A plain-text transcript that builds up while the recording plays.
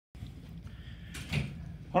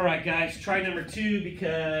All right, guys, try number 2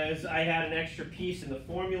 because I had an extra piece in the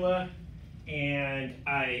formula and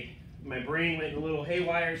my brain went a little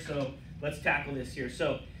haywire, so let's tackle this here.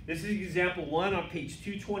 So this is example 1 on page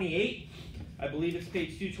 228. I believe it's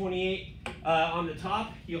page 228. On the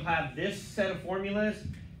top, you'll have this set of formulas.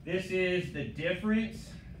 This is the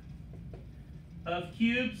difference of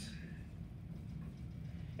cubes.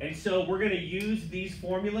 And so we're going to use these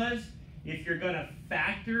formulas. If you're going to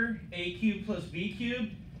factor a cubed plus b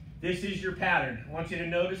cubed, this is your pattern. I want you to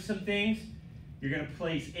notice some things. You're going to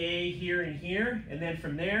place a here and here, and then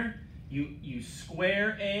from there, you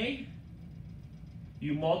square a,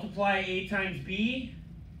 you multiply a times b,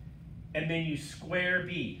 and then you square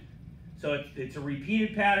b. So it's a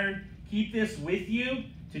repeated pattern. Keep this with you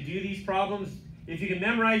to do these problems. If you can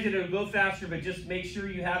memorize it, it'll go faster, but just make sure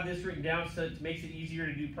you have this written down so it makes it easier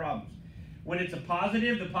to do problems. When it's a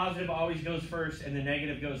positive, the positive always goes first and the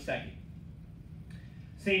negative goes second.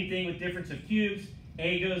 Same thing with difference of cubes.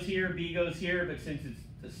 A goes here, B goes here, but since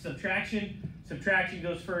it's subtraction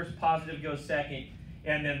goes first, positive goes second,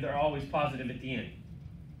 and then they're always positive at the end.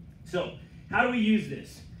 So how do we use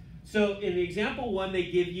this? So in the example 1, they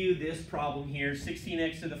give you this problem here,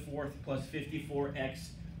 16x to the 4th plus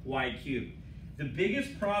 54xy cubed. The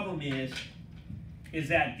biggest problem is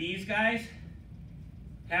that these guys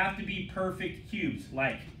have to be perfect cubes.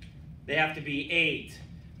 Like, they have to be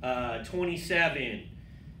 8, 27,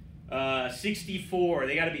 64.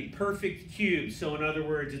 They got to be perfect cubes. So in other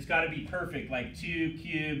words, it's got to be perfect. Like 2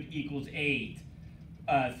 cubed equals 8.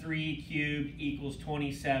 3 cubed equals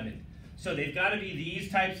 27. So they've got to be these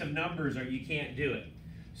types of numbers or you can't do it.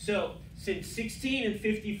 So since 16 and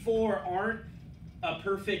 54 aren't a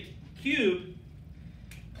perfect cube,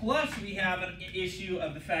 plus we have an issue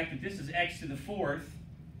of the fact that this is x to the 4th,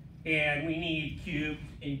 and we need cube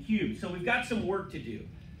and cube. So we've got some work to do.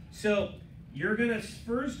 So you're going to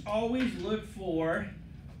first always look for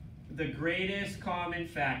the greatest common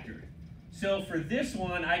factor. So for this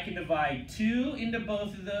one, I can divide 2 into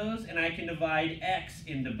both of those, and I can divide x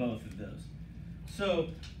into both of those. So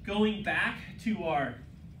going back to our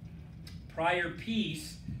prior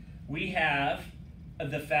piece, we have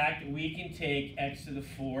the fact that we can take x to the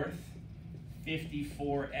 4th,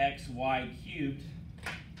 54xy cubed,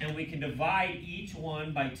 and we can divide each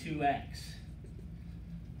one by 2x.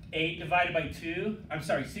 8 divided by 2, I'm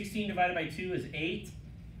sorry, 16 divided by 2 is 8.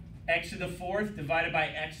 X to the 4th divided by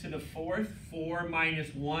x to the 4th, 4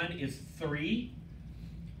 minus 1 is 3.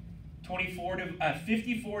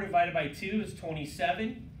 54 divided by 2 is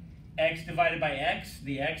 27. X divided by x,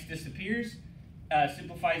 the x disappears,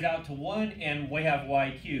 simplifies out to 1, and we have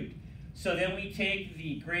y cubed. So then we take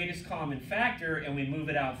the greatest common factor and we move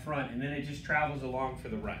it out front, and then it just travels along for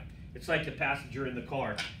the ride. It's like the passenger in the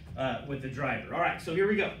car with the driver. All right, so here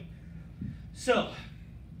we go. So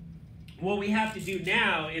what we have to do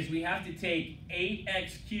now is we have to take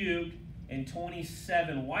 8x cubed and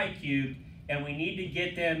 27y cubed, and we need to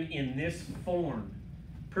get them in this form,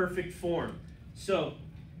 perfect form. So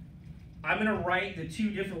I'm going to write the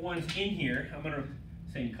 2 different ones in here. I'm going to,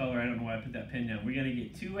 same color, I don't know why I put that pen down. We're going to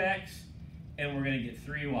get 2x and we're going to get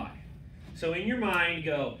 3y. So in your mind,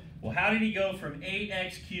 go, well, how did he go from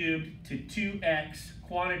 8x cubed to 2x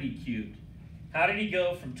quantity cubed? How did he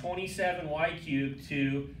go from 27y cubed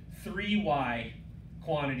to 3y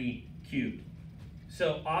quantity cubed?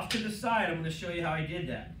 So off to the side, I'm going to show you how I did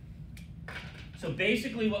that. So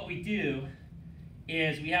basically what we do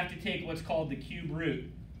is we have to take what's called the cube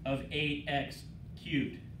root of 8x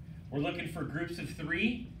cubed. We're looking for groups of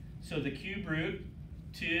 3, so the cube root,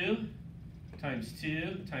 2 times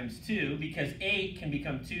 2 times 2, because 8 can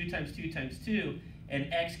become 2 times 2 times 2,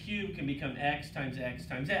 and x cubed can become x times x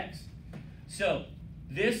times x. So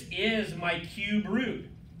this is my cube root,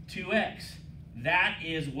 2x. That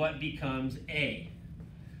is what becomes a.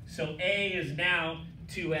 So a is now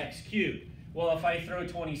 2x cubed. Well, if I throw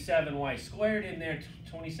 27y squared in there,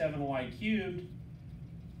 27y cubed,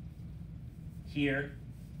 here,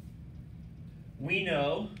 we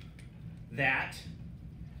know that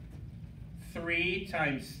 3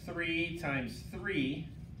 times 3 times 3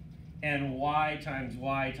 and y times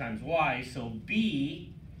y times y, so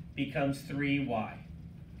b becomes 3y.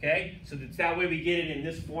 Okay? So that's that way we get it in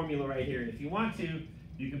this formula right here. And if you want to,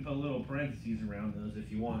 you can put little parentheses around those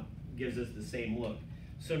if you want. It gives us the same look.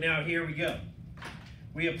 So now here we go.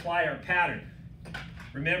 We apply our pattern.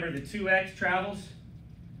 Remember, the 2x travels.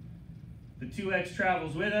 The 2x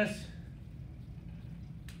travels with us.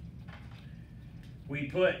 We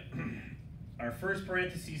put our first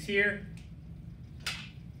parentheses here.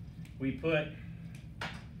 We put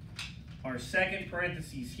our second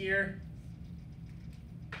parentheses here.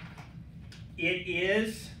 It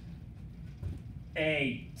is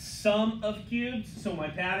a sum of cubes, so my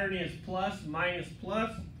pattern is plus, minus,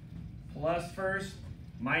 plus, plus first,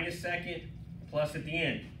 minus second, plus at the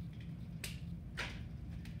end.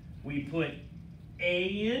 We put a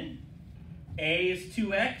in. A is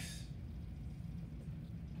 2x.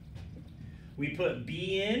 We put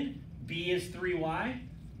b in. B is 3y.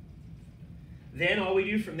 Then all we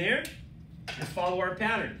do from there is follow our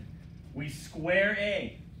pattern. We square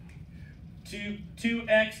a.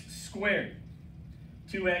 2x squared.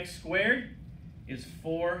 2x squared is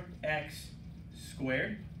 4x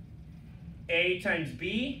squared. A times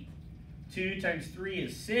b. 2 times 3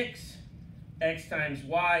 is 6. X times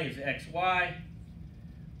y is xy.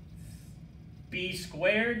 B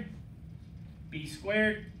squared. B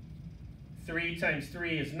squared. 3 times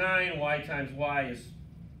 3 is 9. Y times y is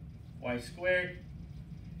y squared.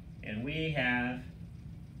 And we have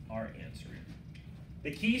our answer.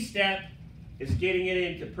 The key step is getting it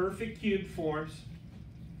into perfect cube forms.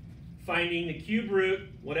 Finding the cube root.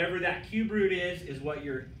 Whatever that cube root is what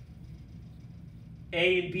your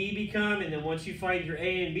A and B become. And then once you find your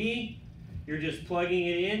A and B, you're just plugging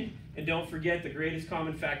it in. And don't forget, the greatest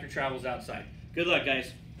common factor travels outside. Good luck,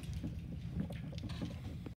 guys.